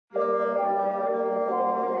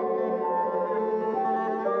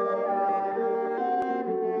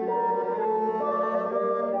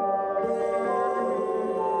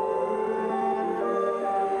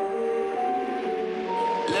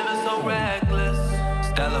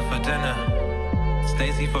for dinner,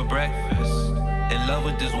 Stacy for breakfast. In love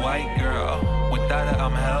with this white girl, without her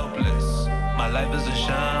I'm helpless. My life is a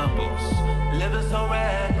shambles, living so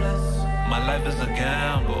reckless. My life is a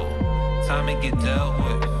gamble, time to get dealt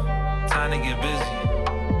with, time to get busy.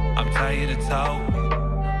 I'm tired of talking,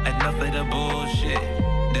 enough of the bullshit.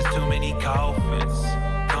 There's too many coffins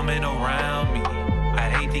coming around me.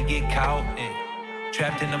 I'd hate to get caught in,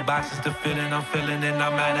 trapped in the boxes, the feeling I'm feeling, and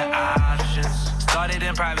I'm out of options. Started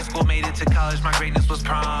in private school, made it to college, my greatness was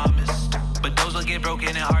promised. But those will get broken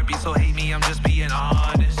in heartbeats, so hate me, I'm just being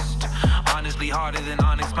honest. Honestly, harder than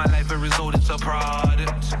honest, my life a result, it's a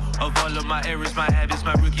product of all of my errors, my habits,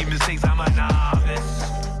 my rookie mistakes, I'm a novice.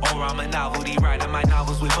 Or I'm a novelty writer, my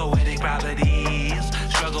novels with poetic properties.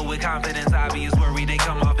 Struggle with confidence, obvious worry, they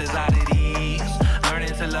come off as oddities.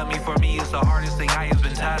 Learning to love me for me is the hardest thing I have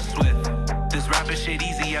been tasked with. This rapper shit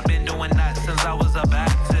easy, I've been doing that since I was a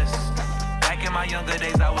Baptist. Back in my younger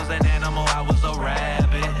days, I was an animal, I was a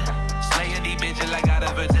rabbit. Slaying these bitches like out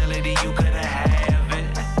of fertility, you couldn't have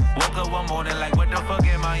it. Woke up one morning like, what the fuck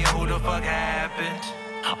am I and who the fuck happened?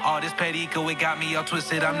 All this petty, cause it got me all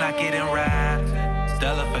twisted, I'm not getting wrapped.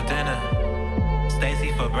 Stella for dinner,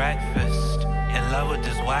 Stacy for breakfast. In love with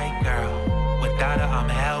this white girl, without her I'm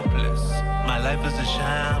helpless. My life is a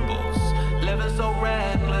shambles, living so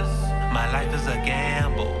reckless. My life is a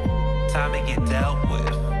gamble, time to get dealt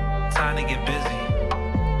with, time to get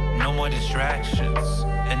busy. No more distractions,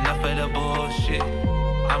 enough of the bullshit.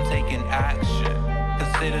 I'm taking action,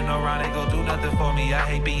 cause sitting around ain't gon' do nothing for me, I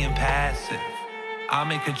hate being passive. I'm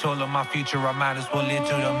in control of my future, I might as well live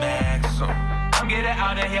to the maximum. I'm getting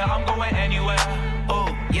out of here, I'm going anywhere.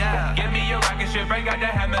 Oh, yeah. Give me your rocket ship, break out the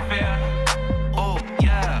hemisphere. Oh,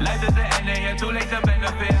 yeah. Life is the end of here, too late to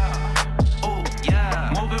benefit. Oh,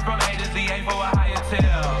 yeah. Moving from A to Z, aim for a higher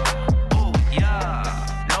tier. Oh, yeah.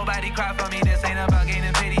 Nobody cry for me, this ain't about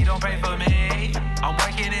gaining pity, don't pray for me. I'm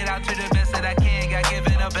working it out to the best that I can, got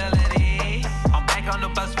given ability. I'm back on the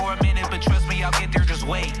bus for a minute, but trust me, I'll get there, just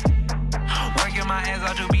wait. Working my ass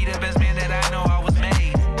out to be the best man that I know I was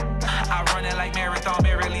made. I run it like marathon,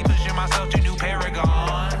 barely pushing myself to new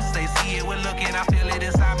paragons. They see it, we're looking, I feel it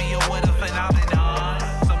inside me, oh what a phenomenon.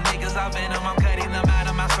 Some niggas I venom, I'm cutting them out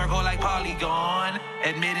of my circle like Polygon.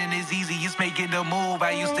 Admitting it's easy, it's making the move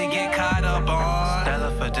I used to get caught up on.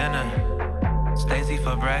 Stella for dinner, Stacy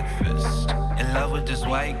for breakfast. In love with this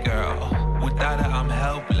white girl, without her I'm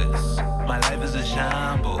helpless. My life is a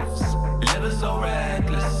shambles, living so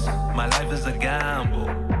reckless. My life is a gamble,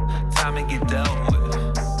 time to get dealt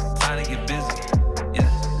with, time to get busy. Yeah,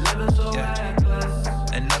 living so reckless.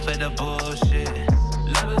 Enough of the bullshit.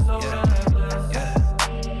 Living so reckless. Yeah,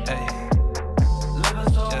 hey. Living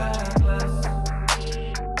so reckless.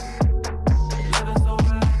 Living so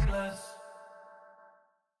reckless.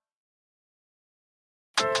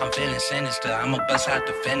 I'm feeling sinister, I'ma bust out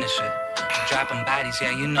the finisher. Dropping bodies,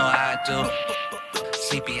 yeah, you know how I do.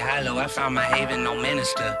 Sleepy Hollow, I found my haven, no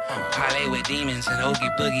minister. Parlay with demons and oogie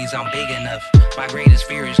boogies, I'm big enough. My greatest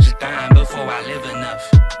fear is just dying before I live enough.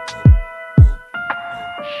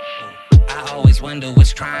 I always wonder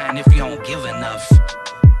what's trying if you don't give enough.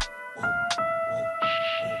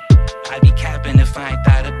 I'd be capping if I ain't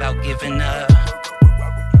thought about giving up.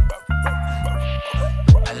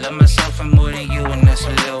 I love myself for more than you, and that's a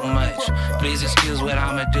little much. Please excuse what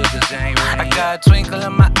I'ma do, cause I ain't ready. I got a twinkle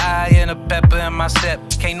in my eye and a pepper in my step.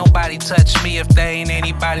 Can't nobody touch me if there ain't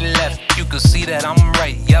anybody left. You can see that I'm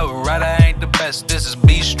right, yo, right, I ain't the best. This is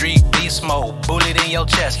B Street, beast mode, bullet in your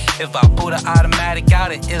chest. If I pull the automatic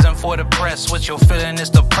out, it isn't for the press. What you're feeling is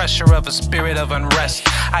the pressure of a spirit of unrest.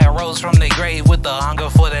 I arose from the grave with the hunger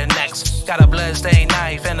for the next. Got a bloodstained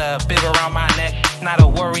knife and a bib around my neck. Not a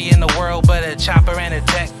worry in the world, but a chopper and a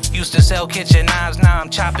tech. Used to sell kitchen knives, now I'm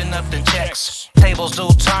chopping up the checks. Tables do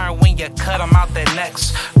turn when you cut them out their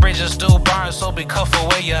necks. Bridges do burn, so be careful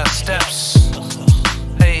with your steps.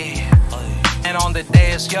 Hey, and on the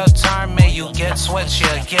day it's your turn, may you get what you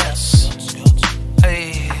get.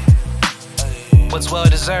 Hey, what's well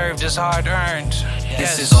deserved is hard earned.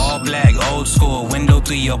 This is all black, old school, window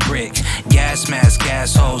through your brick. Gas mask,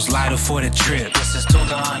 gas hose, lighter for the trip. This is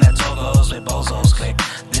Tugan at Togos with Bozos click.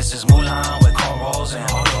 This is Mulan with cornrows and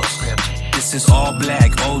holo script. This is all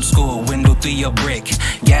black, old school, window through your brick.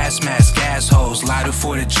 Gas mask, gas hose, lighter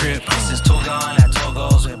for the trip. This is Tugan at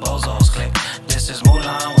Togos with Bozos click. This is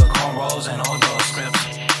Mulan with cornrows and holo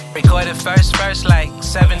script. Recorded first like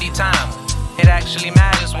 70 times. It actually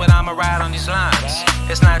matters when I'ma ride on these lines.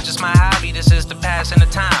 It's not just my hobby, this is the passing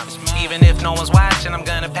of time. Even if no one's watching, I'm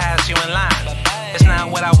gonna pass you in line. It's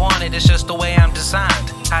not what I wanted, it's just the way I'm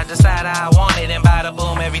designed. I decide how I want it and bada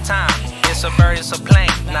boom every time. It's a bird, it's a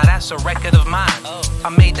plane, now that's a record of mine. I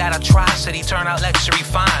made that atrocity turn out luxury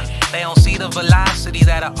fine. They don't see the velocity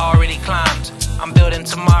that I already climbed. I'm building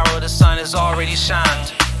tomorrow, the sun has already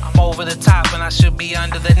shined. I'm over the top and I should be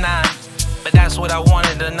under the 9. But that's what I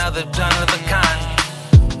wanted, another done of the kind.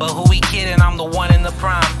 But who we kidding, I'm the one in the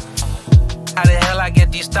prime. How the hell I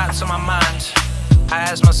get these thoughts in my mind? I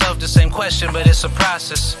ask myself the same question, but it's a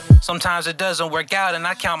process. Sometimes it doesn't work out and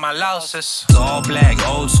I count my losses. All black,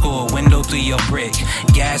 old school, window through your brick.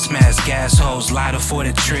 Gas mask, gas hose, lighter for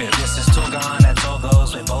the trip. This is Tugan at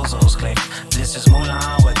Togos with Bozos click. This is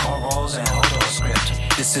Mulan with cornrows and Hodo script.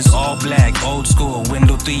 This is all black, old school,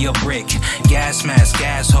 window through your brick. Gas mask,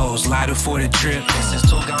 gas hose, lighter for the trip. This is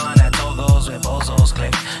Tugan at Togos with Bozos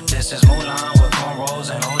click. This is Mulan with cornrows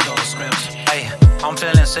and Hodo script. Hey, I'm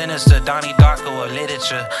feeling sinister, Donnie Darko of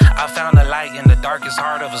literature. I found the light in the darkest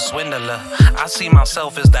heart of a swindler. I see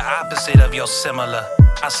myself as the opposite of your similar.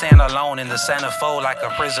 I stand alone in the centerfold like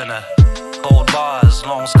a prisoner. Gold bars,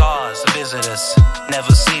 long scars, visitors.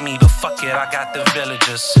 Never see me, but fuck it, I got the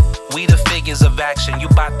villagers. We the figures of action, you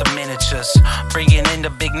bought the miniatures. Bringing in the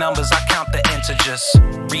big numbers, I count the integers.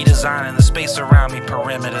 Redesigning the space around me,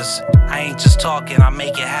 perimeters. I ain't just talking, I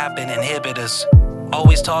make it happen, inhibitors.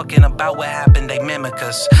 Always talking about what happened, they mimic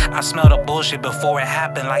us. I smell the bullshit before it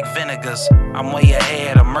happened like vinegars. I'm way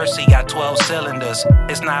ahead of Mercy, got 12 cylinders.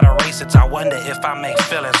 It's not a race, it's I wonder if I make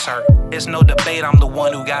feelings hurt. It's no debate, I'm the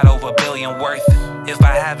one who got over $1 billion worth. If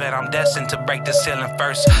I have it, I'm destined to break the ceiling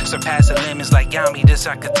first. Surpassing limits like Yami, this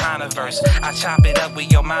a katana verse. I chop it up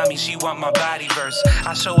with your mommy, she want my body verse.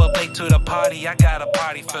 I show up late to the party, I got a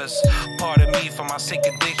party first. Part of me for my sick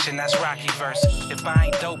addiction, that's Rocky verse. If I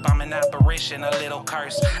ain't dope, I'm an apparition, a little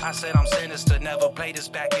curse. I said I'm sinister, never play this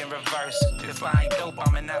back in reverse. If I ain't dope,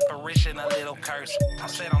 I'm an apparition, a little curse. I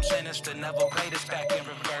said I'm sinister, never play this back in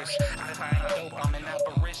reverse. If I ain't dope, I'm an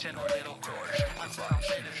apparition, a little curse. I said I'm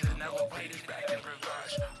sinister, never play this back in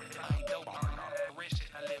reverse. If I ain't dope, I'm an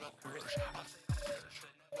apparition, a little curse. I said I'm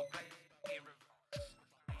sinister, never play this back in reverse.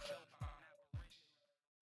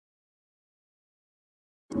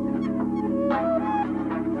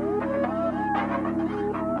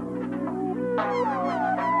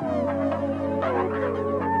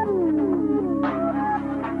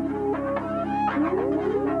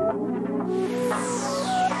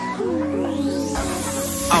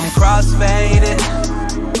 I'm crossfaded,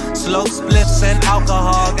 slow spliffs and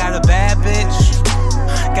alcohol. Got a bad bitch,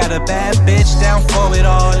 down for it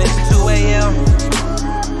all. It's 2 a.m.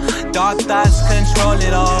 Dark thoughts control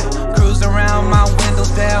it all. Cruise around, my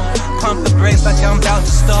windows down. Pump the brakes like I'm about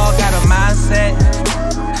to stall. Got a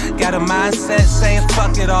mindset saying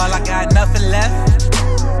fuck it all. I got nothing left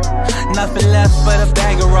but a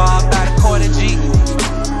bag of raw. About a quarter G.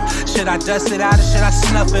 Should I dust it out or should I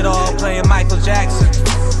snuff it all? Playing Michael Jackson,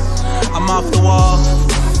 I'm off the wall,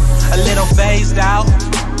 a little phased out.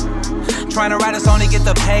 Trying to write a song to get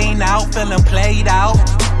the pain out, feeling played out.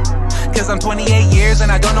 Cause I'm 28 years and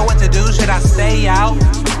I don't know what to do, should I stay out?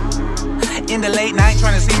 In the late night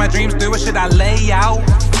trying to see my dreams through, or should I lay out?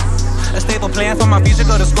 A stable plan for my future,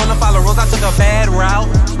 go to school and follow rules, I took a bad route.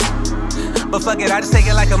 But fuck it, I just take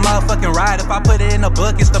it like a motherfucking ride. If I put it in a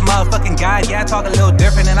book, it's the motherfucking guide. Yeah, I talk a little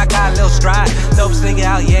different and I got a little stride. Dope stick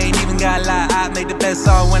out, yeah, ain't even gotta lie. I make the best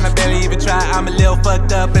song when I barely even try. I'm a little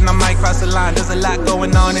fucked up and I might cross the line. There's a lot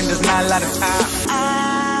going on and there's not a lot of time.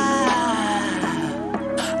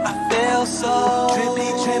 I feel so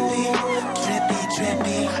trippy.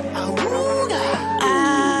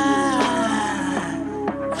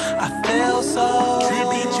 I feel so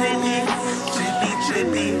trippy.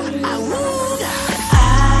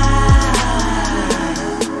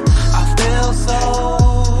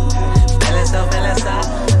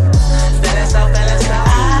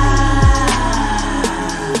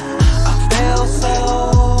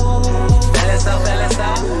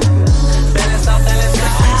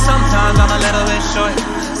 Sometimes I'm a little bit short,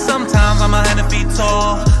 sometimes I'm 100 feet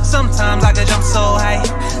tall. Sometimes I can jump so high,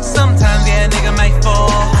 sometimes yeah, a nigga might fall.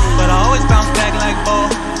 But I always bounce back like ball,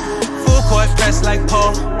 full court press like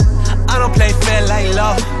Paul. I don't play fair like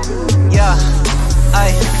law, yeah,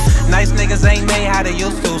 aye. Nice niggas ain't made how they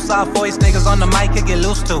used to. Soft voice niggas on the mic could get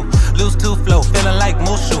loose too. Loose to flow, feeling like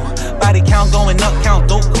Mushu. Body count going up, count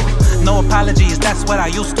Dooku. No apologies, that's what I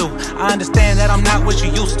used to. I understand that I'm not what you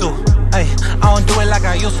used to. Ay, I don't do it like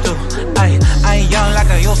I used to. Ay, I ain't young like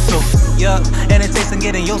I used to. Yeah, and it takes some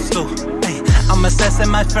getting used to. Ay, I'm assessing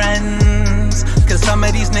my friends, cause some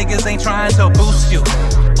of these niggas ain't trying to boost you.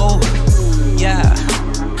 Oh, yeah.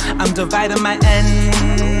 I'm dividing my ends.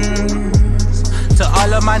 To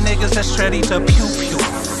all of my niggas that's ready to pew pew.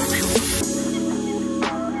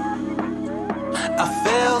 I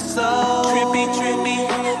feel so trippy, trippy,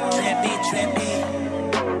 trippy, trippy.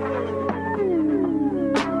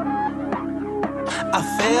 I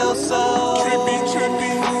feel so trippy,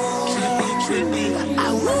 trippy, trippy, trippy.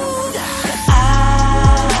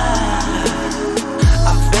 I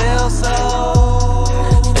feel so.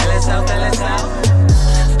 Feel it out, feel it out.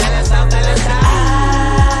 Feel it out, feel it out.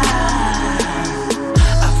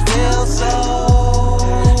 I feel so.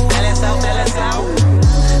 Feel it out, feel it out.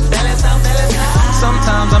 Feel it out, feel it out.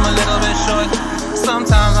 Sometimes I'm a little bit short.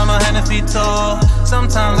 Sometimes I'm 100 feet tall.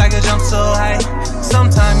 Sometimes I can jump so high.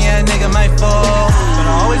 Sometimes, yeah, a nigga might fall. But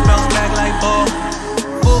I always bounce back like ball.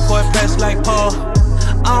 Full court press like Paul.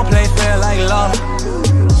 I don't play fair like law.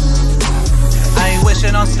 I ain't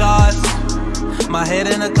wishing on stars. My head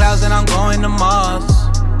in the clouds and I'm going to Mars.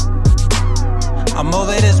 I'm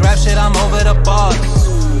over this rap shit, I'm over the bars.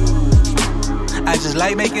 I just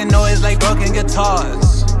like making noise like broken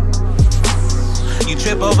guitars. You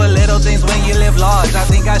trip over little things when you live large. I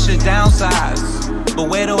think I should downsize, but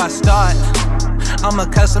where do I start? I'm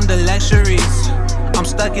accustomed to luxuries. I'm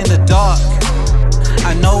stuck in the dark.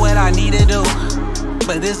 I know what I need to do,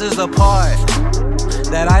 but this is the part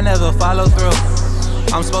that I never follow through.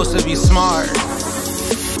 I'm supposed to be smart.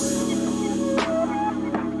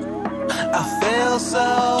 I feel so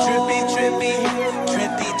trippy, trippy,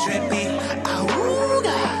 trippy, trippy.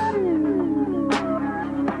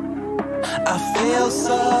 I feel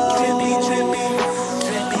so trippy, trippy,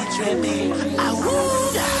 trippy, trippy.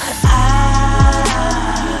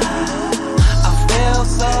 I feel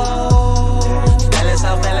so. Feel it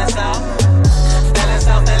out, feel it out. Feel it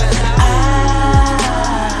out, feel it out.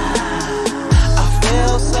 I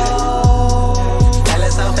feel so. Feel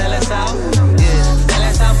it out, feel it out. Yeah, feel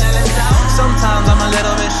it out, feel it out. Sometimes I'm a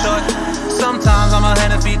little bit short. Sometimes I'm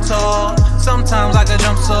 100 feet tall. Sometimes I can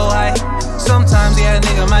jump so high. Sometimes, yeah, a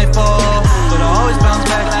nigga might fall. But I always bounce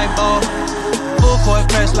back like ball. Full court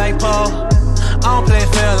press like Paul. I don't play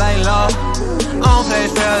fair like law. I don't play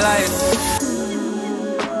fair like.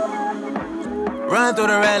 Run through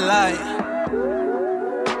the red light.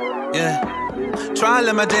 Yeah. Try and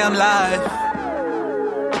live my damn life.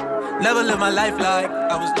 Never live my life like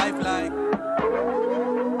I was lifelike.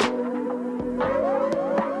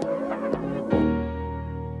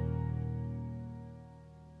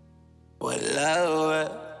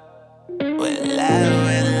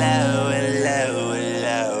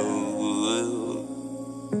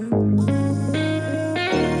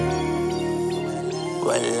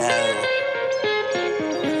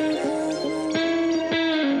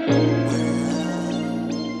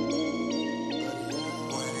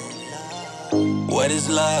 What is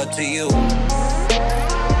love to you?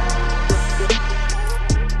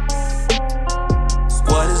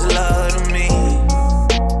 What is love to me?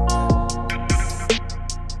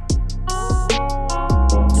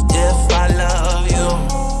 If I love you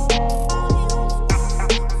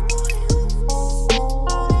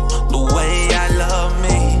the way I love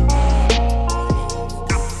me,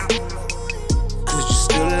 could you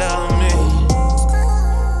still love me?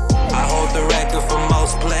 I hold the record for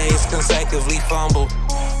most plays consecutively fumbled.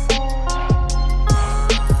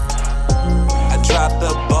 I dropped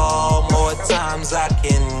the ball more times I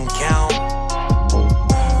can count.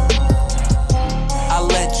 I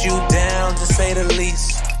let you down, to say the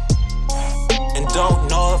least, and don't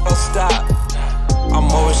know if I'll stop. I'm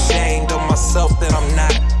more ashamed of myself than I'm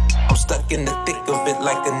not. I'm stuck in the thick of it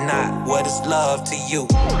like a knot. What is love to you?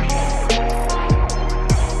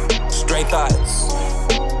 Straight thoughts.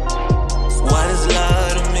 What is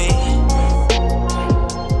love to me?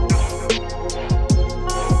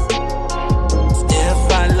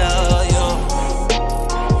 If I love you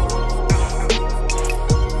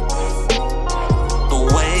the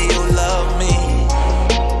way you love me,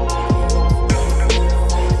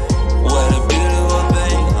 what a beautiful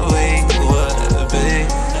thing we would be.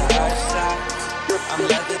 The hard sides, I'm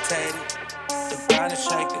levitating. The ground is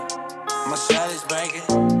shaking, my shell is breaking,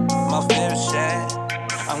 my fear is shattered.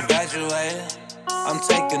 I'm graduating, I'm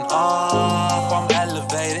taking off, I'm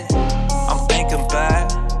elevated. I'm thinking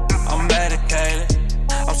back, I'm medicated.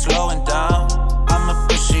 I'm slowing down, I'm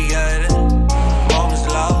appreciated. Moments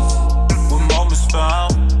lost, with moments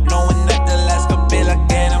found. Knowing that the last could be like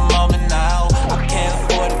any moment now. I can't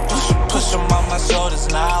afford to push them on my shoulders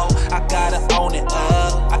now. I gotta own it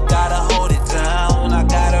up, I gotta hold it down. I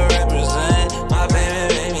gotta represent my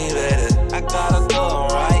baby better. I gotta do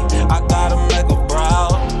it right, I gotta make her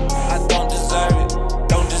proud. I don't deserve it,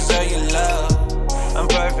 don't deserve your love. I'm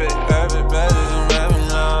perfect, better than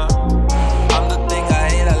Babylon.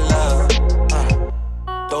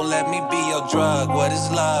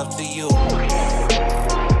 love to you?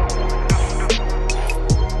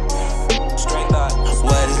 Straight thought.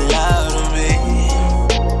 What is love to me?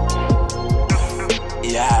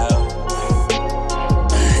 Yeah.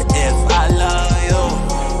 If I love you,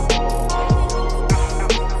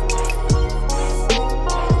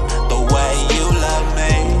 the way you love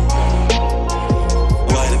me,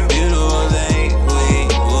 what a beautiful thing we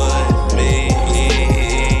would be.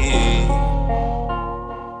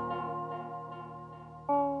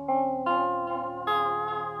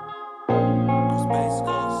 Space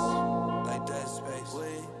goes like that space.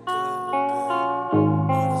 We could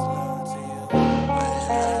be. What is love to you?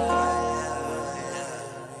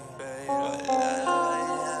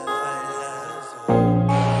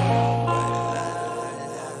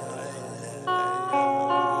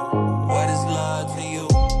 What is love to you?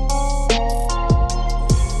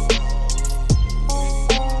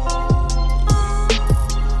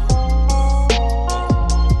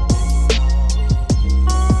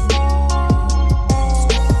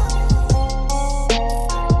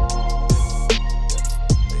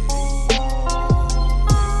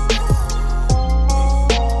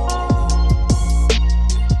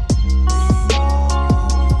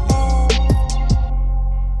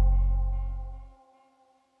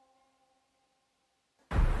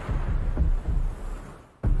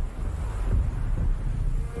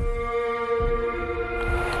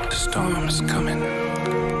 The storm is coming.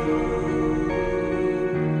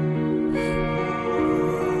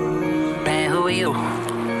 Man, who are you?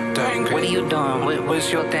 Dorian Greyy. What are you doing?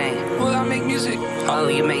 What's your thing? Well, I make music. Oh,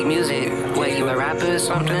 you make music. What, you a rapper or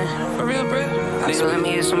something? For real, bruh. Nigga, let me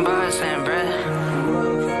hear some bars then,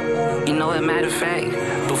 bruh. You know what, matter of fact,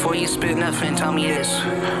 before you spit nothing, tell me this.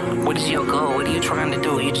 What is your goal? What are you trying to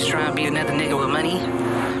do? You just trying to be another nigga with money?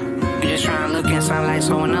 You just trying to look and sound like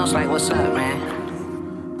someone else? Like, what's up, man?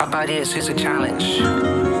 How about this? Here's a challenge.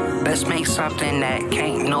 Let's make something that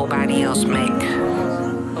can't nobody else make.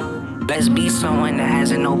 Let's be someone that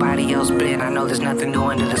hasn't nobody else been. I know there's nothing new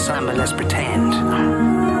under the sun, but let's pretend.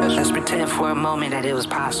 Let's pretend for a moment that it was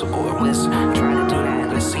possible. Let's try to do that.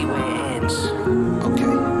 Let's see where it ends. Okay.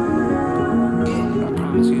 I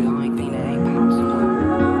promise you, the only thing that ain't possible.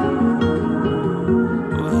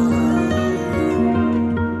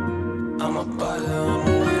 I'm a baller, I'm a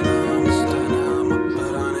winner, I'm a stunner, I'ma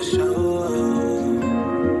put on a show.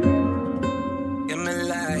 Give me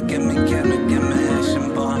light, give me action,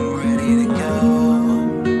 boy, I'm ready to go.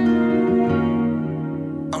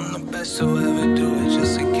 I'm the best to ever do it,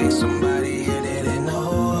 just in case somebody here didn't know.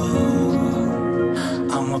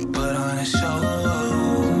 I'ma put on a show.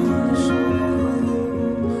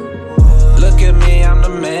 Look at me, I'm the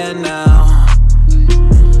man now.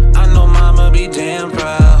 I know mama be damn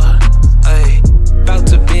proud. About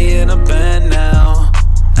to be in a band now,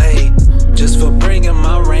 ayy, just for bringing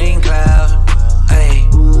my rain cloud, ayy,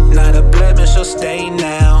 not a blemish or stain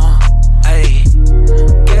now, ayy,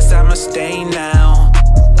 guess I'm a stain now,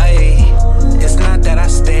 ayy, it's not that I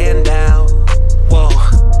stand out, whoa,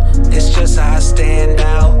 it's just how I stand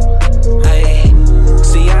out, ayy,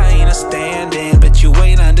 see I ain't a stand-in, but you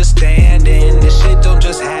ain't understanding, this shit don't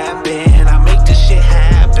just happen, I make this shit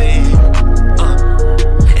happen,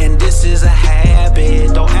 and this is a habit.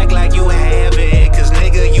 Don't act like you have it, cause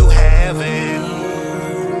nigga, you haven't.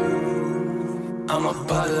 I'm a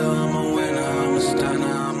baller, I'm a winner, I'm a stunner,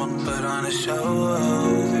 I'ma put on a show.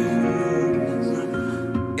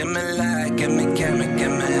 Give me light, give me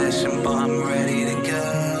action, boy, I'm ready to go.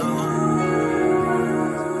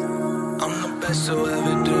 I'm the best to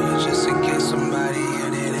ever do it, just in case somebody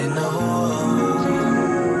here didn't know.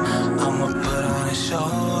 I'ma put on a show.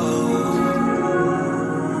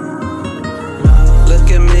 Look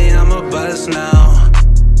at me, I'm a buzz now.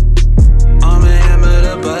 I'm a hammer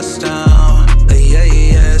to bust down.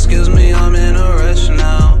 Yeah, excuse me, I'm in a rush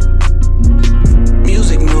now.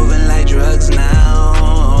 Music moving like drugs now.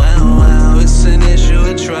 Wow, it's an issue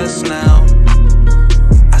of trust now.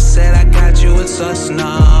 I said I got you, it's us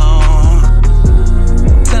now.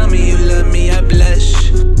 Tell me you love me, I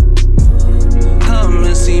blush. Come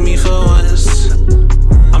and see me for once.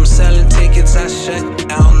 I'm selling tickets, I shut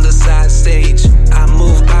down the side stage. I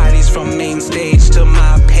move bodies from main stage.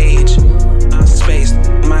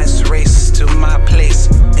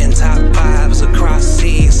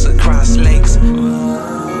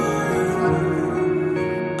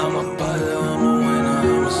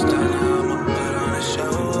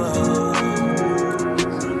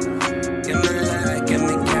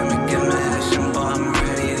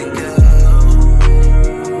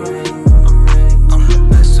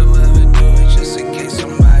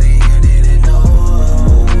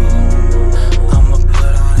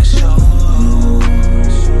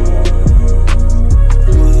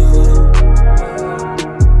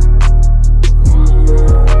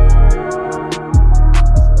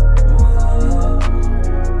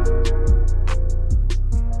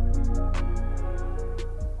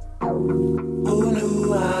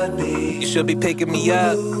 should be picking me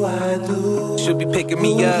up. You should be picking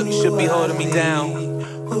me up. You should be holding me down.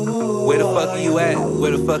 Where the fuck are you at? Where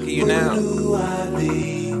the fuck are you now?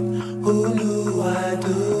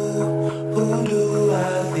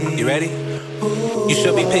 You ready? You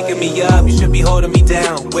should be picking me up, you should be holding me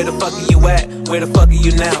down. Where the fuck are you at? Where the fuck are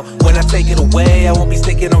you now? When I take it away, I won't be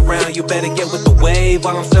sticking around. You better get with the wave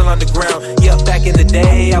while I'm still on the ground. Yeah, back in the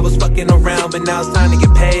day, I was fucking around, but now it's time to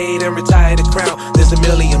get paid and retire the crown. There's a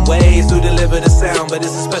million ways to deliver the sound, but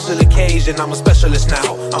it's a special occasion. I'm a specialist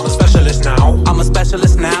now. I'm a specialist now. I'm a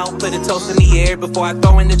specialist now. Put a toast in the air before I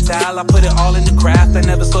throw in the towel. I put it all in the craft. I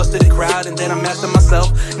never sourced to the crowd, and then I mastered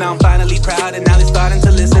myself. Now I'm finally proud, and now they're starting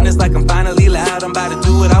to listen. It's like I'm finally loud. I'm about to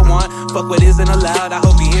do what I want. Fuck what isn't allowed. I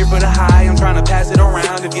hope you're here for the high. I'm trying to pass it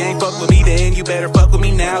around. If you ain't fuck with me, then you better fuck with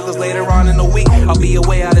me now. Cause later on in the week, I'll be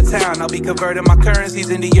away out of town. I'll be converting my currencies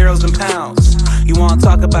into euros and pounds. You wanna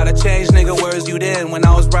talk about a change, nigga, where's you then? When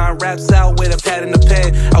I was writing raps out with a pad and a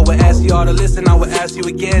pen, I would ask you all to listen, I would ask you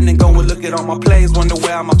again. And go and look at all my plays, wonder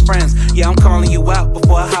where are my friends. Yeah, I'm calling you out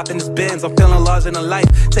before I hop in this Benz. I'm feeling large in the life,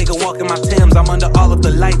 take a walk in my Timbs. I'm under all of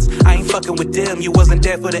the lights, I ain't fucking with them. You wasn't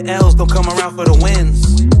there for the L's, don't come around for the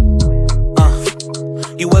wins.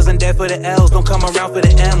 You wasn't there for the L's, don't come around for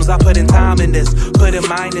the M's. I put in time in this, put in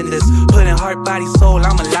mind in this, put in heart, body, soul,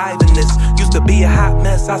 I'm alive in this. Used to be a hot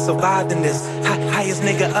mess, I survived in this. Highest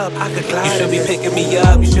nigga up, I could glide. You should be picking me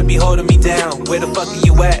up, you should be holding me down. Where the fuck are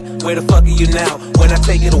you at? Where the fuck are you now? When I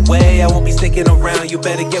take it away, I won't be sticking around. You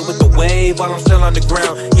better get with the wave while I'm still on the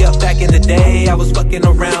ground. Yeah, back in the day, I was fucking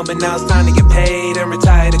around, but now it's time to get paid and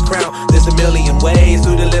retire the crown. There's a million ways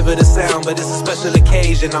to deliver the sound, but it's a special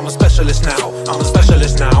occasion. I'm a specialist now. I'm a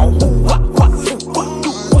specialist now.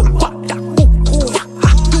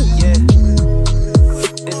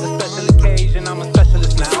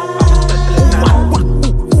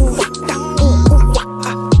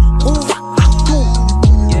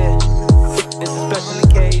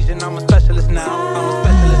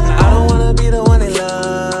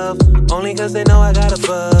 Cause they know I got a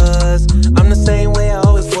buzz. I'm the same way I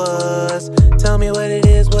always was. Tell me what it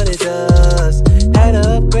is, what it does. Had an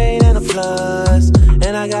upgrade and a plus,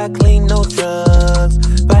 and I got clean, no drugs.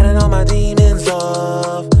 Fighting all my demons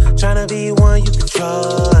off, trying to be one you can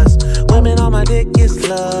trust. Women on my dick is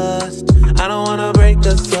lust. I don't wanna break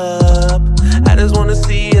us up, I just wanna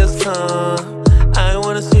see us come. I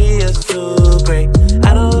wanna see us do great.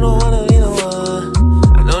 I don't wanna be the one,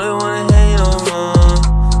 I know they wanna hate no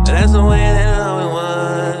more, but that's the way that I always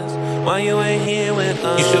was. Why you ain't here with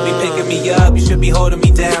us? You should be picking me up, you should be holding me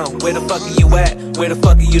down. Where the fuck are you at? Where the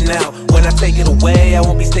fuck are you now? When I take it away, I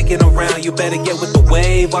won't be sticking around. You better get with the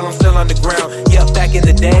wave while I'm still on the ground. Yeah, back in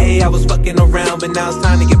the day, I was fucking around, but now it's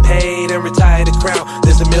time to get paid and retire the crown.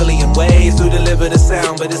 There's a million ways to deliver the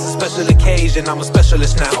sound, but it's a special occasion. I'm a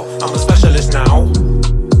specialist now. I'm a specialist now.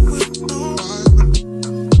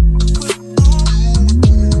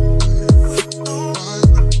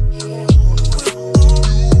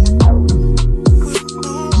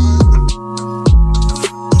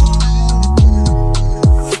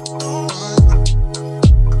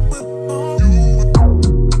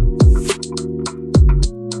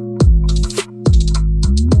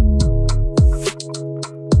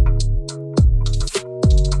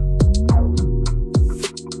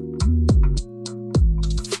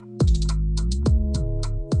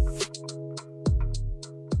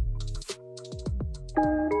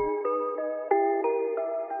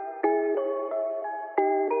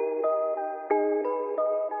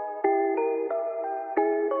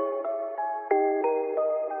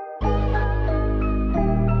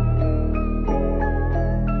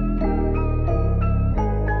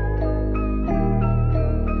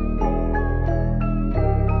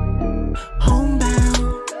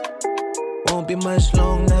 Much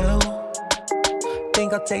long now,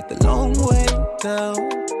 think I'll take the long way down.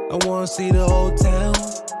 I wanna see the whole town,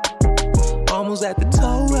 almost at the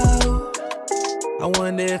toll road. I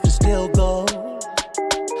wonder if it's still gold.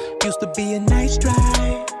 Used to be a nice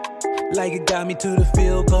drive, like it got me to the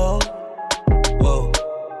field goal. Whoa,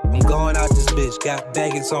 I'm going out this bitch, got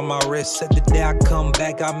baggage on my wrist. Said the day I come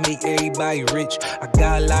back, I make everybody rich. I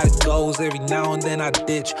got a lot of goals, every now and then I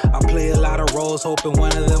ditch. I play a lot of roles, hoping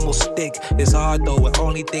one of them will stick. It's hard though, the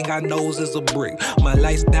only thing I know is a brick. My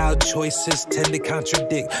lifestyle choices tend to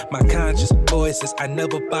contradict my conscious voices. I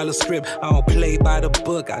never follow script, I don't play by the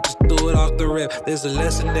book, I just do it off the rip. There's a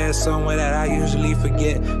lesson there somewhere that I usually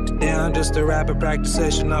forget. Today I'm just a rapper, practice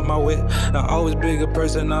session up my wit. I always bigger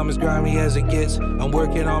person, I'm as grimy as it gets. I'm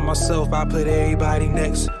working on myself, I put everybody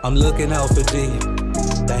next. I'm looking out for D,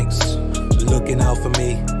 thanks. Looking out for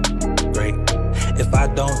me, great. If I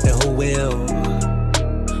don't, then who will?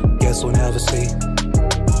 guess we'll never see.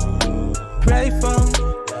 Pray for me.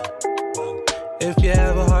 If you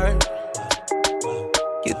have a heart,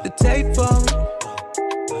 get the tape for me.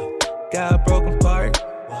 Got a broken part.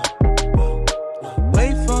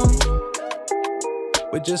 Wait for me.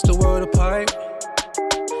 We're just a world apart.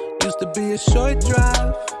 Used to be a short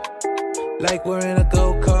drive, like we're in a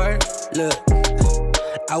go-kart. Look,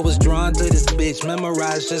 I was drawn to this bitch,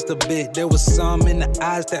 memorized just a bit. There was some in the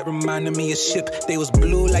eyes that reminded me of ship. They was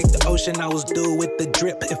blue like the ocean, I was due with the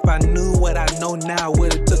drip. If I knew what I know now,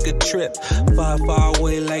 would've took a trip. Far, far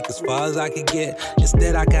away, like as far as I could get.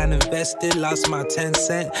 Instead I got invested, lost my 10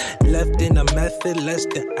 cent. Left in a method, less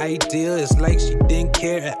than ideal. It's like she didn't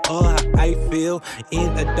care at all how I feel. In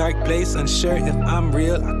a dark place, unsure if I'm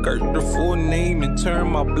real. I cursed her full name and turned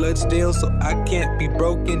my blood stale. So I can't be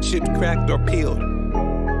broken, chipped, cracked, or peeled.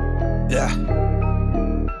 Yeah,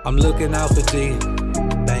 I'm looking out for D.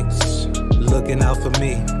 Thanks, looking out for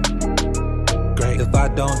me. Great, if I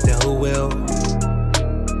don't, then who will?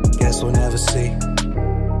 Guess we'll never see.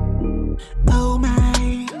 Oh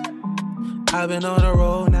my, I've been on a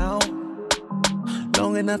roll now,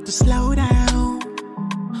 long enough to slow down.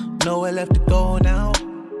 Nowhere left to go now.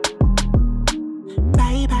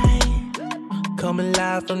 Bye bye, coming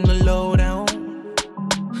live from the lowdown.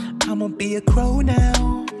 I'ma be a crow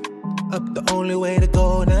now. Up the only way to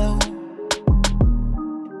go now.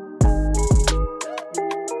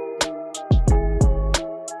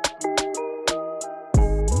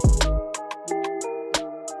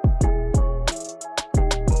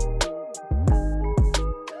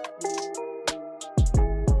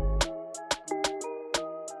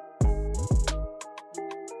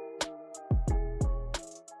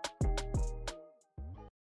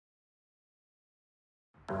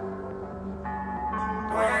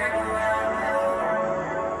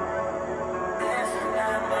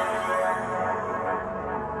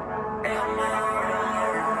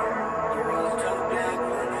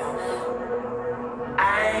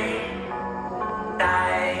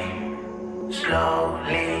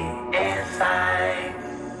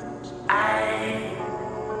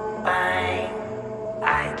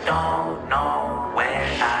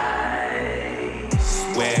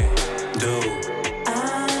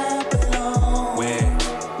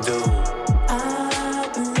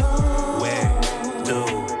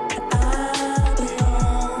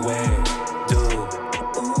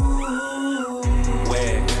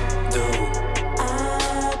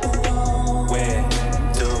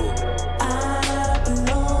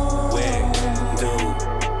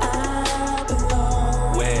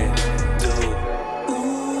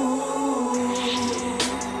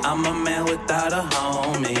 I'm a man without a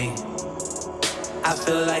homie. I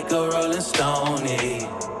feel like a rolling stony.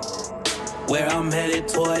 Where I'm headed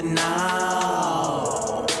toward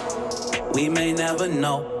now, we may never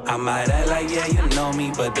know. I might act like, yeah, you know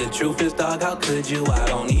me, but the truth is, dog, how could you? I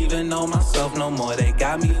don't even know myself no more. They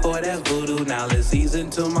got me for that voodoo. Now let's ease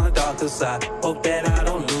into my darker side. Hope that I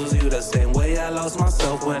don't lose you the same way I lost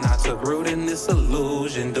myself when I took root in this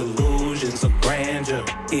illusion. Delusions of grandeur,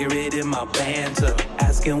 hear it in my banter.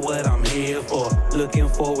 Asking what I'm here for, looking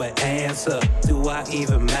for an answer. Do I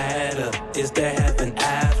even matter? Is there heaven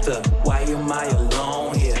after? Why am I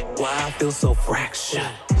alone here? Why I feel so fractured?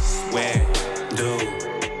 Where do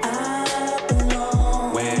I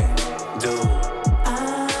belong? Where do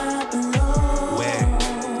I belong? Where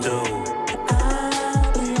do I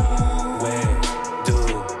belong? Where do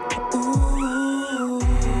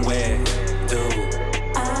where do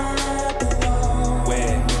I belong?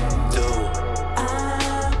 Where do I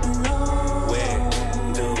belong? Where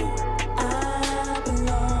do I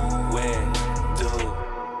belong? Where do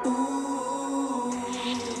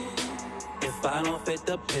if I don't fit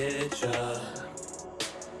the picture,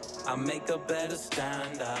 I make a better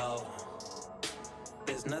standout.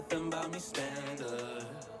 There's nothing about me standard.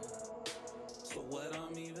 So what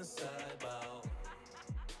I'm even sad about?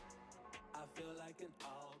 I feel like an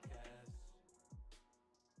outcast.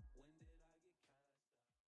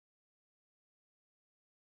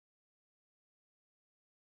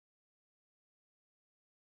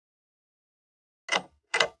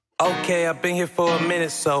 Okay, I've been here for a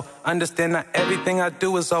minute, so understand not everything I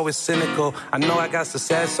do is always cynical. I know I got the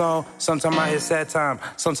sad song, sometimes I hit sad time,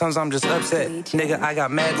 sometimes I'm just upset. Nigga, I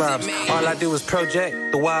got mad rhymes. All I do is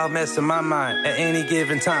project the wild mess in my mind at any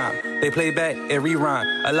given time. they play back every rhyme.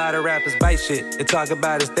 A lot of rappers bite shit, they talk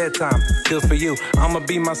about it's their time. Good for you, I'ma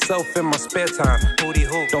be myself in my spare time. Hootie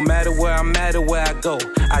hoo, don't matter where I'm at or where I go.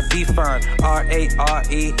 I define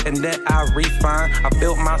R-A-R-E and then I refine. I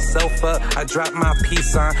built myself up, I dropped my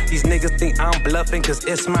peace sign. These niggas think I'm bluffing cause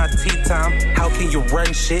it's my tea time. How can you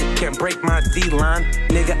run shit, can't break my D-line?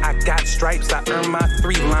 Nigga, I got stripes, I earned my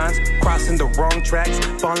 3 lines. Crossing the wrong tracks,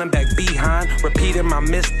 falling back behind. Repeating my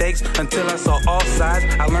mistakes until I saw all sides.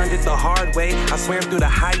 I learned it the hard way, I swam through the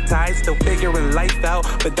high tides. Still figuring life out,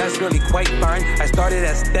 but that's really quite fine. I started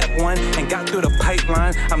at step 1 and got through the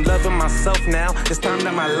pipeline. I'm loving myself now, it's time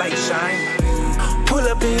that my light shine. Pull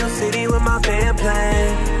up in your city with my band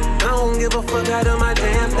playing. I don't give a fuck out of my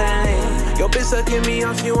damn thing. Your bitch sucking me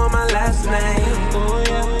off, you on my last name. Oh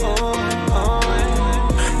yeah, oh yeah.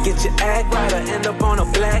 Get your act right, I end up on a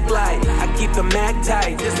black light. I keep the Mac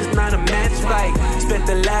tight, this is not a match fight. Spent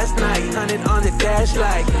the last night, 100 on the dash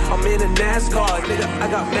light. I'm in a NASCAR, nigga, I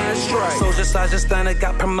got mad stripes. Soldier Sergeant Stunner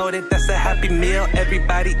got promoted, that's a happy meal.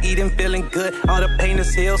 Everybody eating, feeling good, all the pain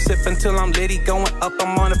is healed. Sipping till I'm litty, going up,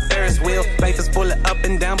 I'm on a Ferris wheel. Life is full of up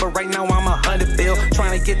and down, but right now I'm 100 bill.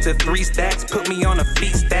 Trying to get to 3 stacks, put me on a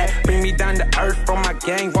feet stack. Bring me down to earth from my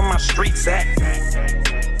gang, where my streets at.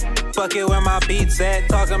 Fuck it where my beats at.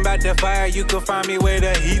 Talking about the fire, you can find me where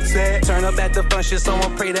the heat's at. Turn up at the function,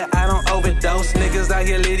 someone pray that I don't overdose. Niggas out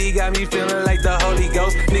here litty, got me feeling like the Holy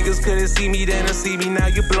Ghost. Niggas couldn't see me then or see me now,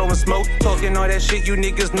 you blowing smoke. Talking all that shit, you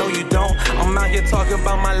niggas know you don't. I'm out here talking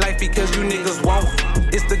about my life because you niggas won't.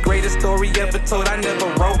 It's the greatest story ever told, I never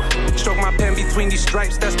wrote. Stroke my pen between these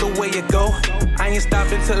stripes, that's the way it go. I ain't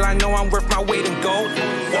stopping till I know I'm worth my weight in gold.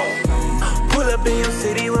 Whoa. Pull up in your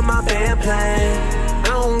city with my band playing.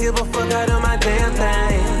 I don't give a fuck out of my damn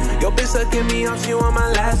thing. Your bitch sucking me off, she want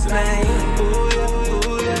my last name. Ooh yeah,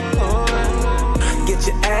 ooh yeah, oh yeah. Get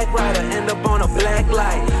your act right, I end up on a black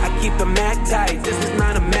light. I keep the Mac tight, this is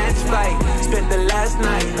not a match fight. Spent the last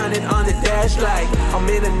night, 100 on the dash light. I'm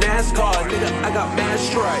in a NASCAR, nigga, I got mad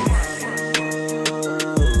stripes.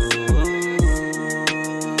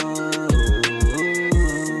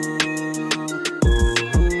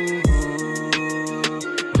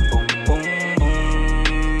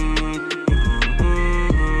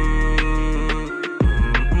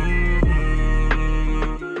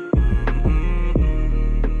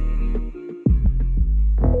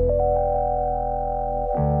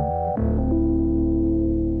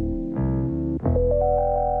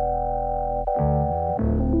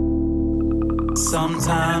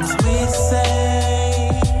 Sometimes we say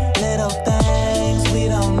little things we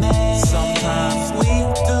don't mean. Sometimes we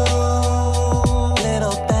do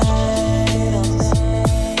little things.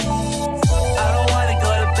 I don't wanna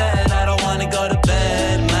go to bed, I don't wanna go to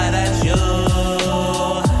bed, mad at you.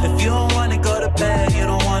 If you don't wanna go to bed, you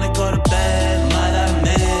don't wanna go to bed, mad at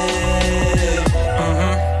me.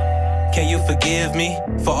 Can you forgive me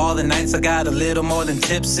for all the nights I got a little more than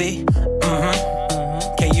tipsy?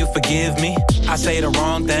 Can you forgive me? I say the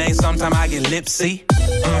wrong thing, sometimes I get lipsy.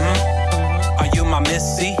 Are you my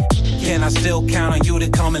missy? Can I still count on you to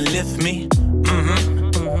come and lift me?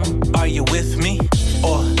 Are you with me?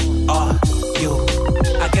 Or are you?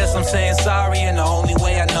 I guess I'm saying sorry in the only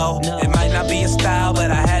way I know. It might not be a style,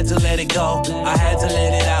 but I had to let it go. I had to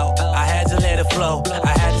let it out, I had to let it flow.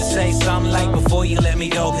 I had to say something like before you let me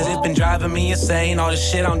go, cause it's been driving me insane, all the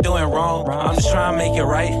shit I'm doing wrong. I'm just trying to make it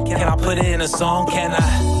right. Can I put it in a song? Can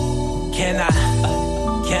I?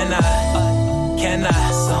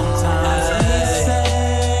 Sometimes we say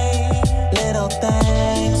little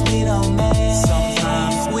things we don't mean.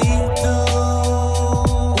 Sometimes we do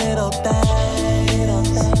little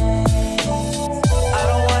things. I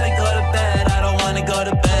don't wanna go to bed, I don't wanna go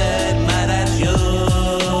to bed, mad at you.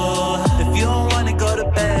 If you don't wanna go to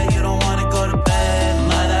bed, you don't wanna go to bed,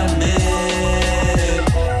 mad at me.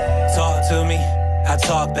 Talk to me, I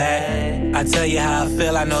talk back. I tell you how I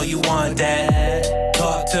feel, I know you want that.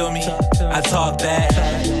 Talk to me, I talk back.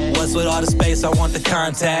 What's with all the space, I want the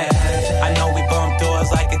contact. I know we bump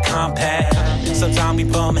doors like a compact. Sometimes we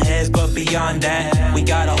bump heads, but beyond that, we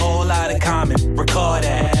got a whole lot in common, record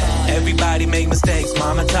that. Everybody make mistakes,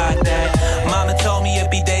 mama taught that. Mama told me it'd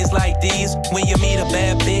be days like these when you meet a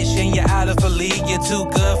bad bitch and you're out of her league. You're too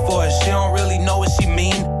good for her, she don't really know what she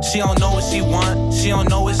mean. She don't know what she want, she don't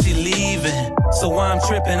know what she leaving. So why I'm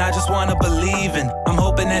tripping, I just wanna believe in. I'm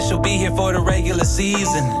hoping that she'll be here for the regular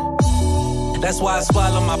season. That's why I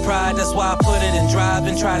swallow my pride, that's why I put it in drive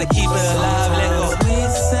and try to keep it alive. Let go. We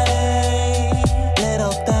say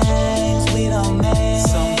little things we don't mean.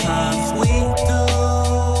 Sometimes we do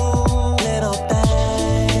little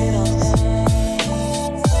things.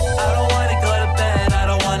 I don't wanna go to bed, I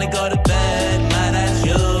don't wanna go to bed, mad at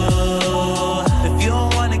you.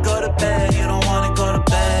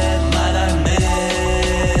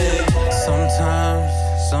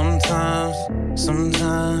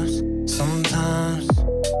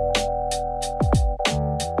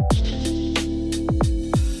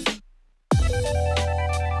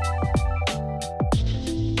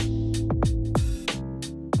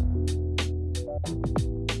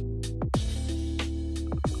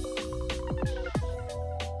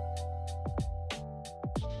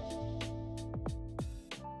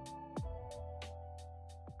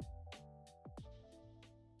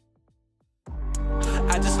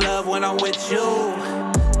 love when I'm with you.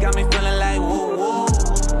 Got me feeling like woo woo.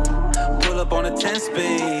 Pull up on a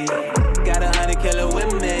 10-speed. Got 100 killer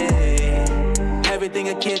with me. Everything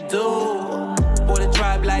a kid do. For the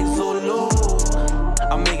tribe like Zulu.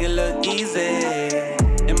 I make it look easy.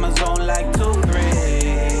 In my zone like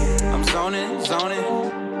 2-3. I'm zoning,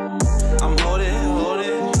 zoning. I'm holding.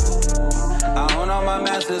 I own all my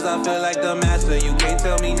masters, I feel like the master. You can't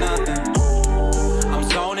tell me nothing. I'm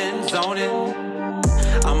zoning.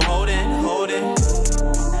 I'm holding.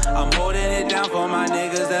 I'm holding it down for my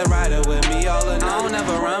niggas that ride it with me all the night. I don't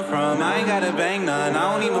ever run from, I ain't gotta bang none.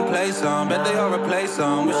 I don't even play some, bet they all replace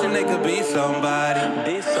some. Wishing they could be somebody.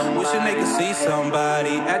 Wishing they could see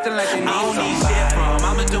somebody. Acting like they need somebody. I don't need shit from,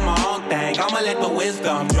 I'ma do my own thing. I'ma let the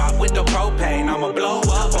wisdom drop with the propane. I'ma blow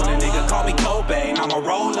up on a nigga, call me Cobain. I'ma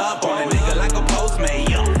roll up on a nigga like a Postmate.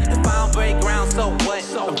 If I don't break ground, so what?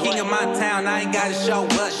 I'm king of my town, I ain't gotta show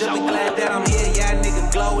up. Just be glad that I'm here, yeah,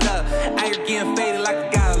 nigga glowed up. I hear getting faded like I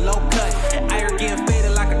got a low cut. I hear getting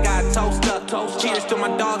faded like I got a toast up. Cheers to my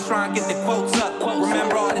dogs trying to get the quotes up.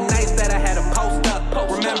 Remember all the nights that I had to post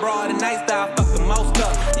up. Remember all the nights that I fucked the most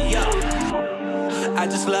up. Yeah. I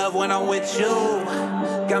just love when I'm with you.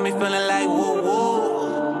 Got me feeling like woo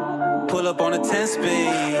woo. Pull up on a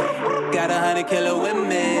 10-speed. Got 100 killer with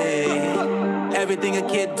me. Everything a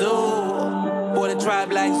kid do. For the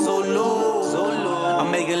tribe like Zulu. I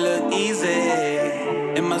make it look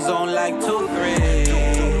easy. In my zone like 2-3.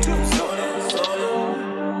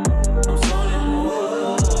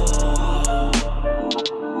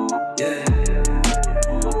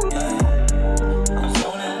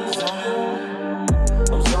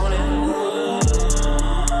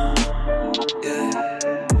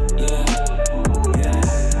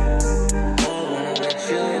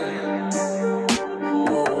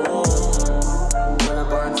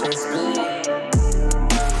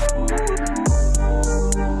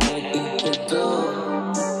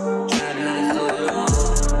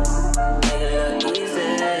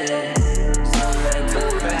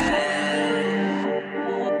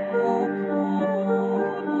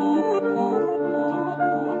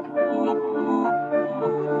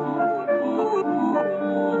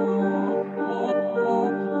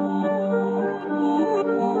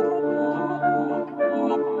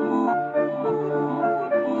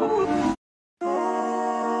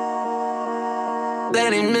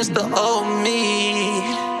 That ain't Mr. Old Me.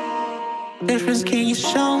 Difference, can you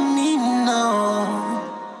show me? No.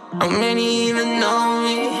 How many even know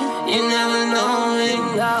me? You never know me.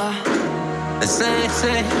 Yeah. They say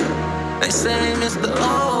Mr.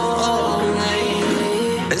 Old Me.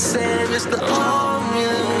 They say Mr. Old Me.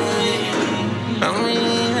 How many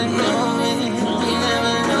even know me? You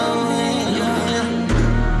never know me. Yeah.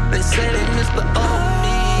 They say they Mr. Old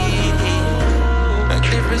Me. A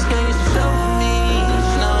difference, can you show me?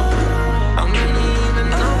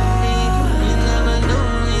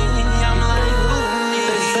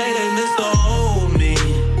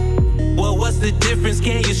 The difference,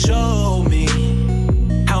 can you show me?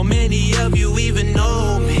 How many of you even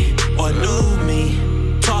know me or knew me?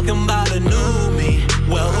 Talking about a new me.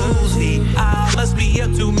 Well, who's he? I must be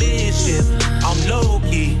up to mischief. I'm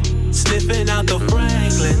low-key, sniffing out the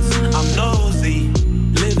Franklins. I'm nosy,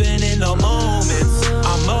 living in the moments.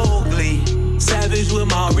 I'm Mowgli, savage with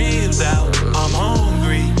my ribs out. I'm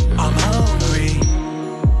hungry.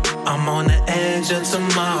 I'm on the edge of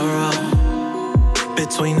tomorrow.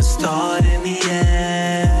 Between the start and the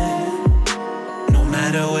end, no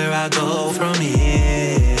matter where I go from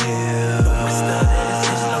here,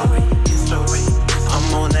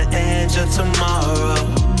 I'm on the edge of tomorrow,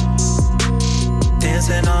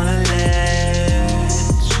 dancing on a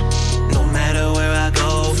ledge, no matter where I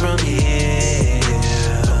go from here.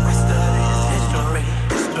 The rest of it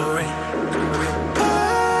is history.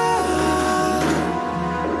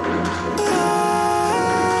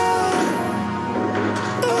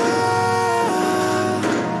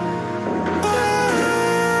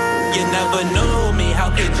 You never knew me, how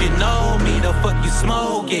could you know me? The fuck you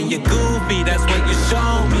smoking, you're goofy, that's what you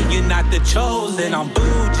show me. You're not the chosen, I'm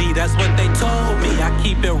bougie, that's what they told me. I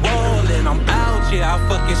keep it rolling, I'm out here, I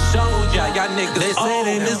fucking showed ya. Y'all niggas they say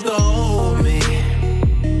they just go hold me.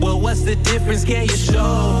 Well, what's the difference, can you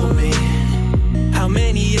show me? How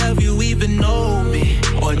many of you even know me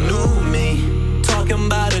or knew me? Talking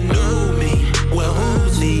about a new me. Well,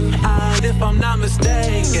 who's he? If I'm not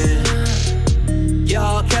mistaken,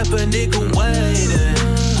 y'all kept a nigga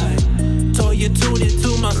waiting. Told you tune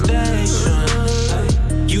into my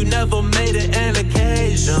station. You never made it an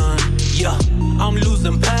occasion. Yeah, I'm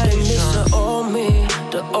losing patience.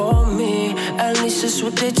 The old me, at least that's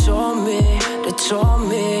what they told me. They told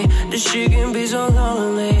me that she can be so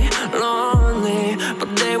lonely.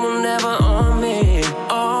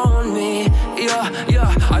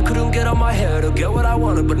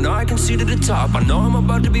 it, but now I can see to the top. I know I'm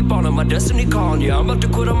about to be born on my destiny calling. Yeah, I'm about to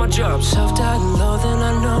quit on my job. Self-doubt and loathing,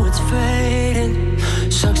 I know it's fading.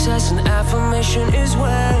 Success and affirmation is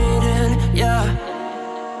waiting, yeah.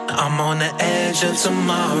 I'm on the edge of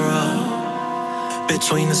tomorrow,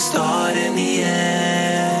 between the start and the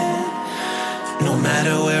end. No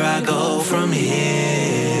matter where I go from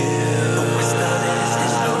here,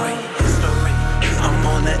 I'm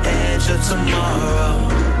on the edge of tomorrow,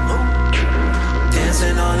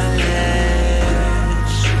 dancing on a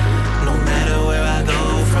ledge. No matter where I go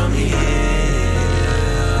from here,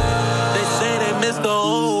 they say they miss the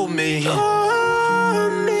old me.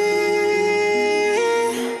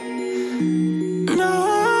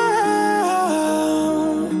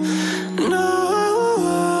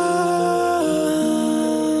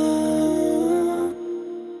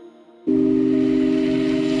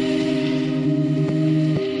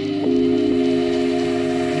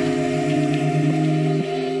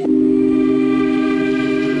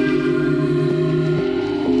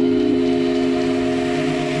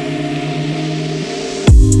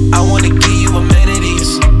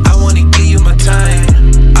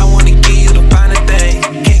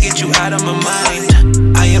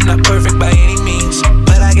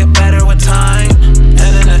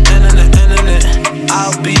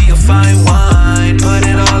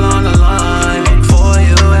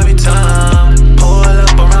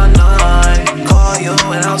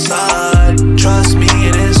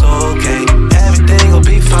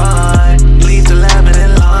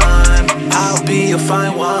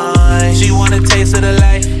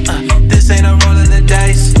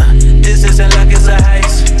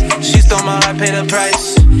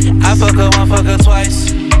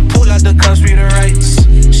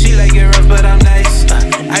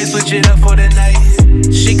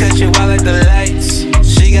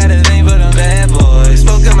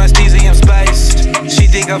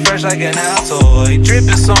 Like an Altoid,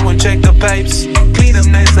 dripping, someone check the pipes. Clean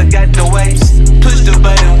them nice, I got the wipes. Push the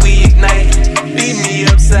button, we ignite. Beat me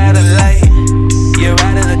up satellite. You're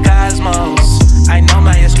out of the cosmos. I know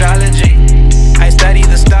my astrology. I study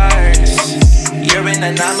the stars. You're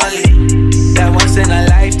an anomaly. That once in a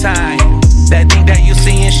lifetime. That thing that you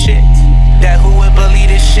see in shit. That who would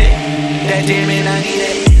believe this shit. That damn it, I need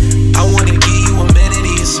it. I wanna give you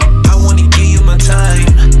amenities. I wanna give you my time.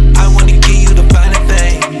 I wanna give you the finer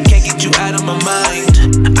thing. You out of my mind.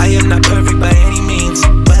 I am not perfect by any means,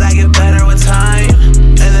 but I get better with time.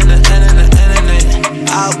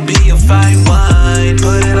 I'll be a fine wine.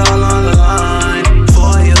 Put it all on the line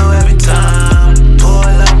for you every time.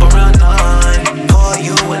 Pull up around 9, call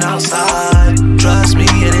you when outside. Trust me,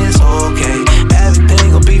 it is okay.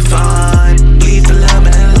 Everything will be fine. Leave the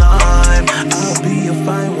lemon and lime. I'll be a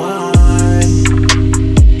fine wine.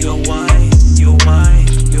 Your wine, your wine,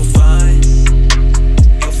 you're fine.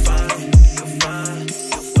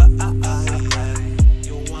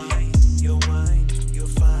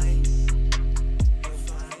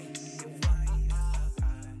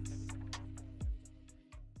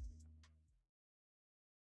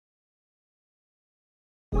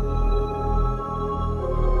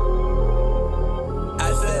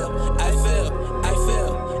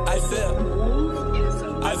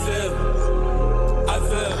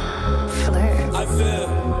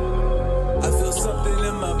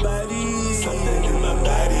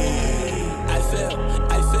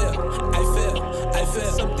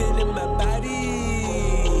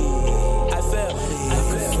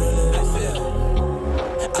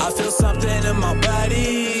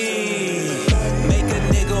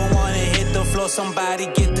 Somebody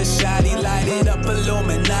get the Shaddie, light it up,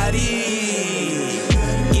 Illuminati.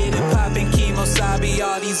 Get it poppin', Kemosabi.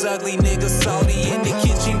 All these ugly niggas salty in the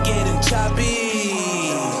kitchen getting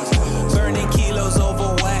choppy. Burning kilos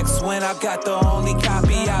over wax when I got the only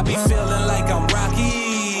copy. I be feeling like I'm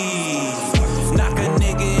Rocky. Knock a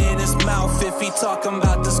nigga in his mouth if he talking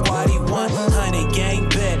about the squad. He 100 gang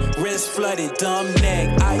bet, wrist flooded, dumb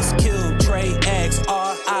neck. Ice Cube, Trey X,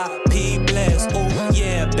 R.I.P. bless. Ooh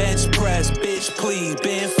yeah, bench press, bitch please,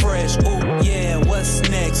 been fresh. Ooh yeah, what's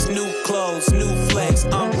next? New clothes, new flex.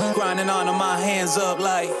 I'm grinding on them, my hands up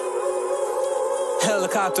like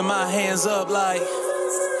helicopter, my hands up like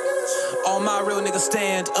all my real niggas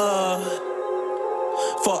stand up.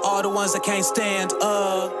 For all the ones that can't stand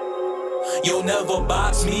up. You'll never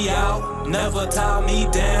box me out, never tie me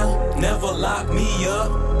down, never lock me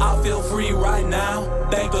up. I feel free right now,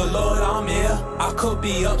 thank the Lord I'm here. I could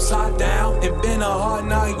be upside down, it been a hard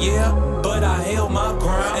night, yeah, but I held my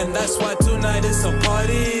ground, and that's why tonight is a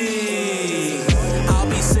party. I'll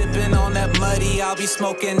be sipping on that muddy, I'll be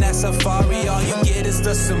smoking that safari. All you get is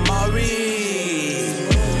the Samari.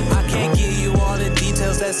 I can't give you all the details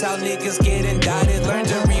details, that's how niggas get indicted. Learn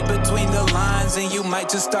to read between the lines and you might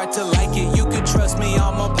just start to like it. You can trust me,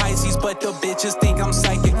 I'm a Pisces, but the bitches think I'm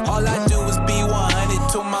psychic. All I do is be 100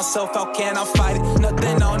 to myself, how can I fight it?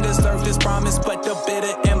 Nothing on this earth is promised, but the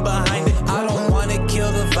bitter end behind it. I don't wanna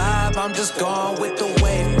kill the vibe, I'm just going with the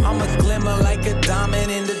wave. I'ma glimmer like a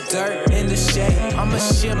diamond in the dirt, in the shade. I'ma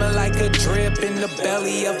shimmer like a drip in the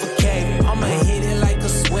belly of a cave. I'ma hit it like a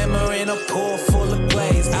swimmer in a pool full of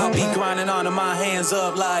glaze. I'll be grinding on to my hands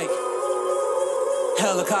up like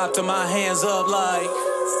helicopter, my hands up like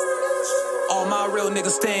all my real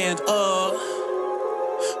niggas stand up.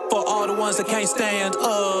 For all the ones that can't stand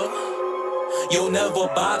up. You'll never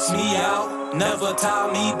box me out, never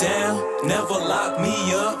tie me down, never lock me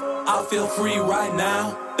up. I feel free right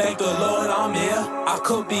now, thank the Lord I'm here. I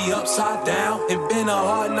could be upside down, it been a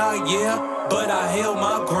hard knock, yeah, but I held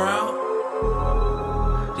my ground.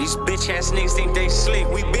 These bitch ass niggas think they slick.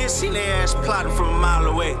 We been seen their ass plotting from a mile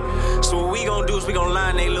away. So what we gon' do is we gon'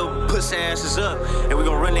 line they little pussy asses up and we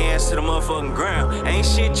gon' run their ass to the motherfucking ground. Ain't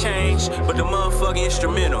shit changed, but the motherfucking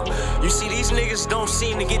instrumental. You see, these niggas don't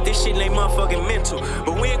seem to get this shit in they motherfucking mental.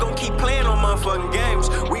 But we ain't gon' keep playing on motherfucking games.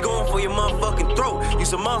 We going for your motherfucking throat.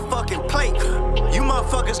 Use a motherfucking plate. You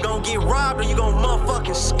motherfuckers gon' get robbed or you gon'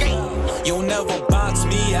 motherfucking skate. You'll never box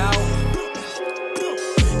me out.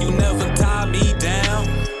 You never tie me down.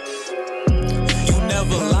 You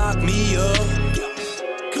never lock me up.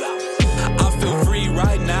 I feel free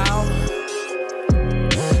right now.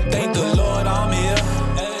 Thank the Lord I'm here.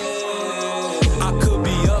 I could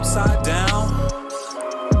be upside down.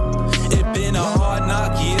 It been a hard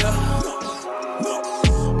knock year,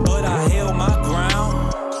 but I held my ground.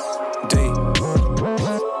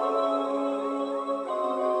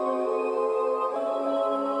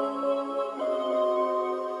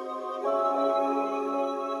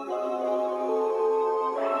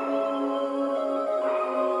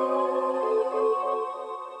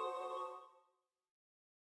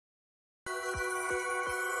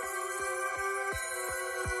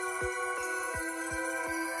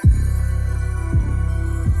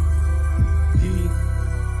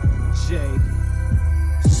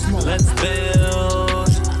 Let's build,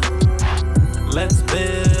 let's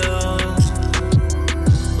build,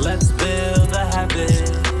 let's build a habit,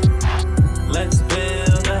 let's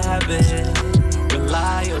build a habit,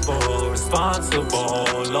 reliable, responsible,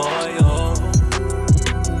 loyal,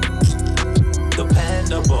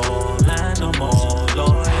 dependable, animal,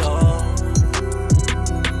 loyal.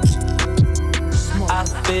 I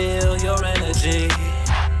feel your energy,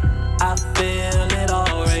 I feel it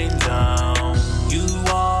all rain down. You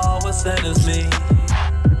always centers me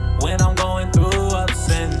when I'm going through ups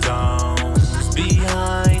and downs.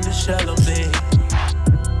 Behind the shell of me,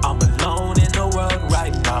 I'm alone in the world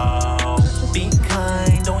right now. Be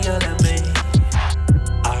kind, don't yell at me.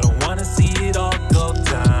 I don't wanna see it all go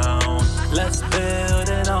down. Let's build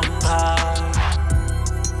an empire,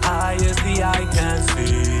 high as the eye can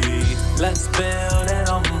see. Let's build an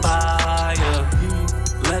empire,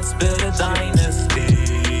 let's build a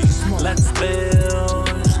dynasty. Let's build,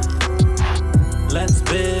 let's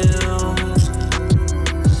build,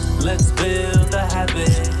 let's build a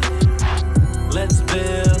habit, let's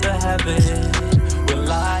build a habit,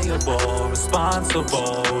 reliable,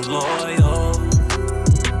 responsible, loyal,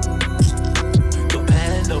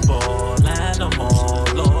 dependable, animal,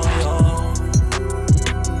 loyal.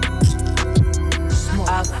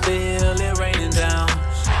 I feel it raining down,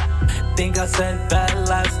 think I said that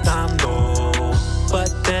last time though, but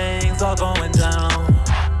things are going down.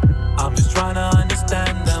 I'm just trying to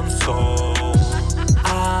understand them so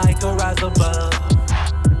I can rise above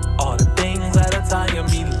all the things that are tying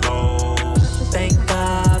me low. Thank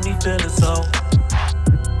God me feeling so,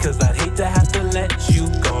 cause I'd hate to have to let you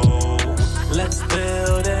go. Let's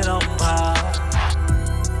build an empire,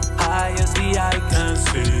 high as the eye can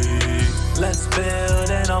see. Let's build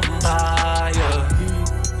an empire,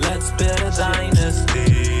 let's build a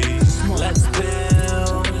dynasty. Let's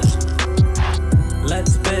build,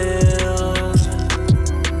 let's build,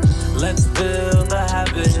 let's build a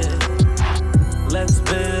habit, let's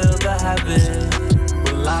build a habit,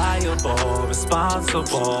 reliable,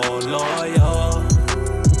 responsible, loyal,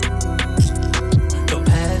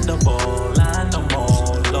 dependable,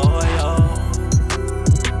 animal, loyal.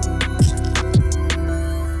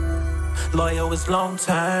 Loyal is long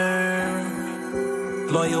term,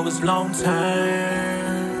 loyal is long term.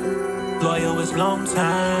 Loyal is long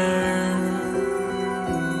term.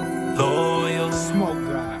 Loyal. Smoke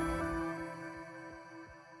God.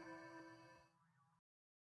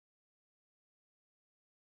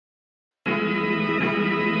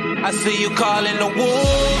 I see you calling the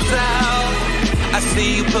wolves out. I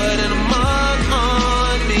see you putting a mug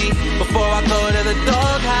on me before I go to the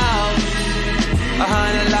doghouse.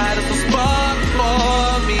 100 lighters will spark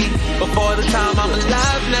for me before the time I'm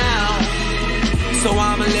alive now. So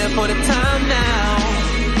I'ma live for the time now.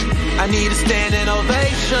 I need a standing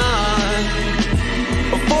ovation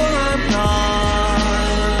before I'm gone.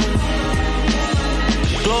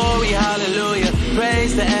 Glory, hallelujah,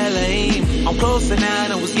 praise the Elohim. I'm closer now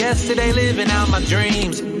than was yesterday, living out my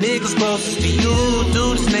dreams. Niggas closest to you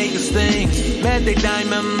do the snakest things. Met they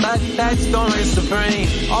diamond, but that's Dorian supreme.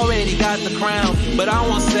 Already got the crown, but I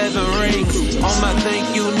want 7 rings. On my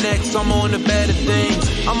thank you next, I'm on the better things.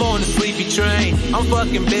 I'm on the sleepy train, I'm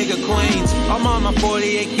fucking bigger queens. I'm on my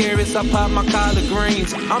 48 carats, I pop my collard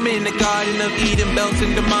greens. I'm in the garden of Eden, belts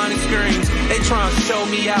and demonic screams. They tryna show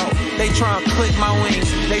me out, they tryna clip my wings.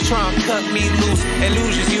 They tryna cut me loose,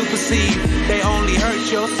 illusions you perceive. They only hurt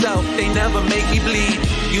yourself, they never make me bleed.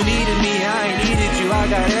 You needed me, I ain't needed you, I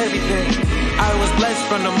got everything. I was blessed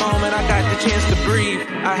from the moment I got the chance to breathe.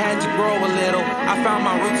 I had to grow a little, I found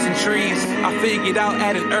my roots in trees. I figured out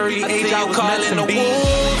at an early age I was calling the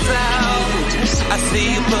wolves out. I see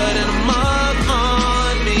you putting a mug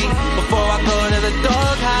on me before I go to the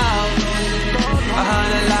doghouse.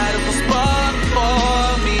 100 lighters will spark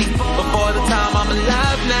for me before the time I'm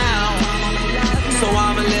alive now. So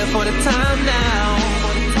I'ma live for the time now.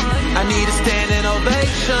 I need a standing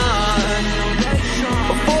ovation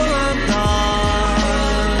before I'm gone.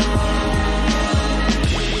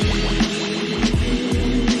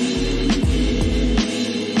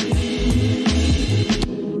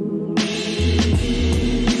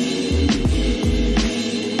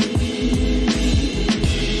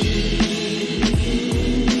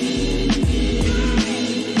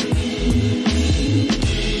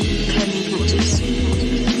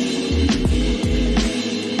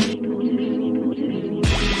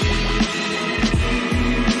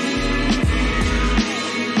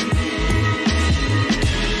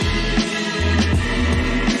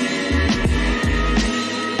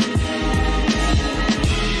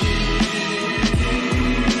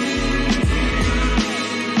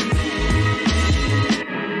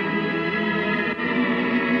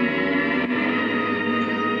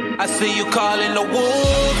 I see you calling the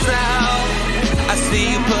wolves out. I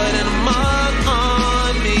see you putting a mug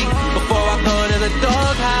on me before I go to the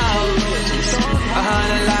doghouse.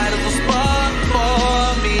 100 lighters will spark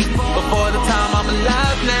for me before the time I'm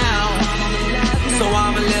alive now. So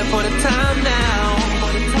I'ma live for the time now.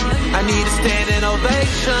 I need a standing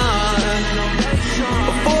ovation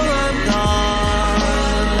before I'm gone.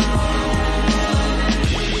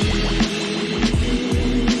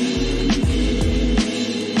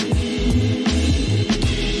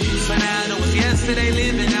 Yesterday,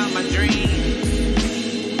 living out my dreams.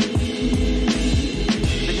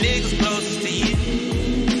 The niggas closest to you.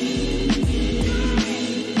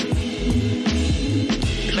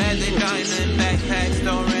 Magic diamond backpacks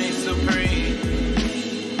don't reign supreme.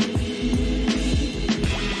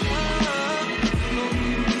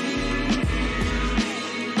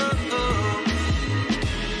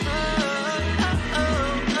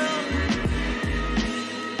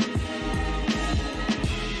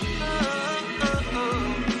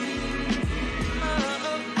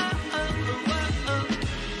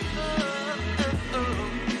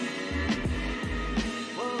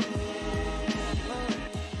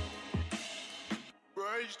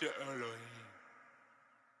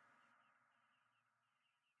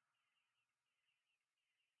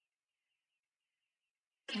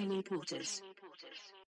 Portis.